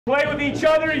Play with each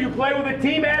other, you play with a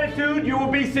team attitude, you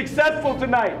will be successful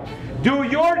tonight. Do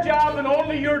your job and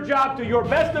only your job to your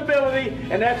best ability,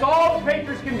 and that's all the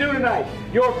Patriots can do tonight.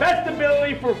 Your best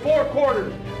ability for 4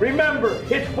 quarters. Remember,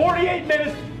 it's 48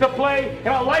 minutes to play and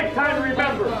a lifetime to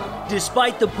remember.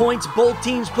 Despite the points both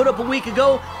teams put up a week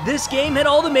ago, this game had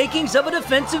all the makings of a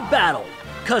defensive battle.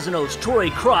 Cousino's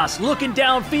Troy Cross looking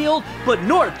downfield, but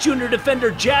North junior defender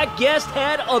Jack Guest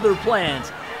had other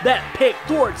plans. That pick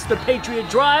thwarts the Patriot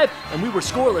drive, and we were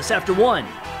scoreless after 1.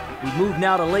 We move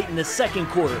now to late in the second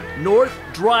quarter. North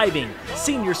driving.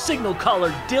 Senior signal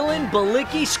caller Dylan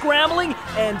Balicki scrambling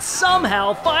and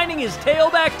somehow finding his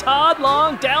tailback Todd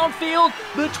Long downfield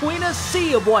between a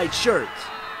sea of white shirts.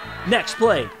 Next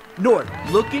play, North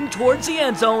looking towards the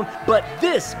end zone, but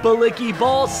this Balicki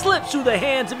ball slips through the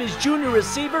hands of his junior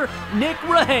receiver, Nick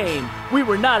Rahame. We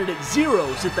were knotted at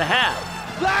zeros at the half.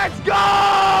 Let's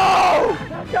go!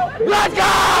 Let's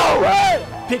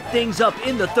go! Pick things up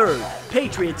in the third.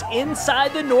 Patriots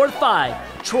inside the North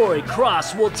 5. Troy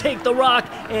Cross will take the rock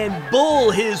and bull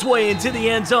his way into the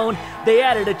end zone. They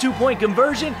added a 2-point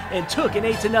conversion and took an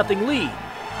 8-0 lead.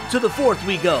 To the fourth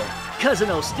we go.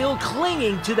 Cousino still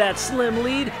clinging to that slim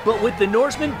lead, but with the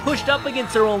Norsemen pushed up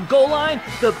against their own goal line,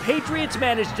 the Patriots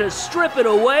managed to strip it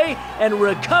away and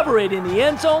recover it in the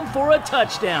end zone for a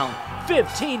touchdown.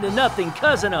 15-0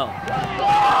 Cousino.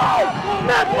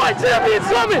 That white champion's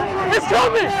coming! It's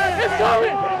coming! It's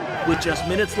coming! With just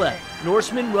minutes left,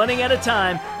 Norsemen running out of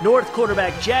time, North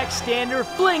quarterback Jack Stander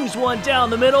flings one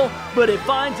down the middle, but it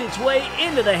finds its way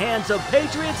into the hands of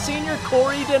Patriots senior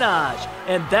Corey Denage.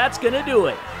 And that's gonna do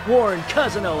it. Warren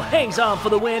Cousino hangs on for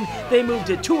the win. They move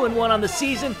to 2-1 on the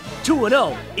season,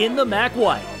 2-0 in the MAC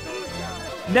White.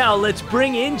 Now let's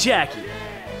bring in Jackie.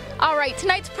 All right,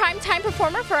 tonight's primetime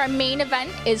performer for our main event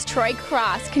is Troy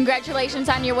Cross. Congratulations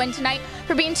on your win tonight.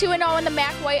 For being 2-0 in the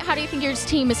MAC White, how do you think your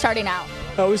team is starting out?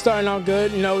 We're starting out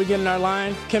good. You know, we're getting our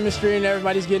line chemistry, and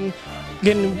everybody's getting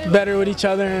better with each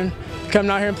other and coming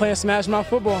out here and playing smash mouth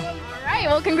football. All right,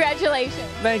 well, congratulations.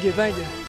 Thank you, thank you.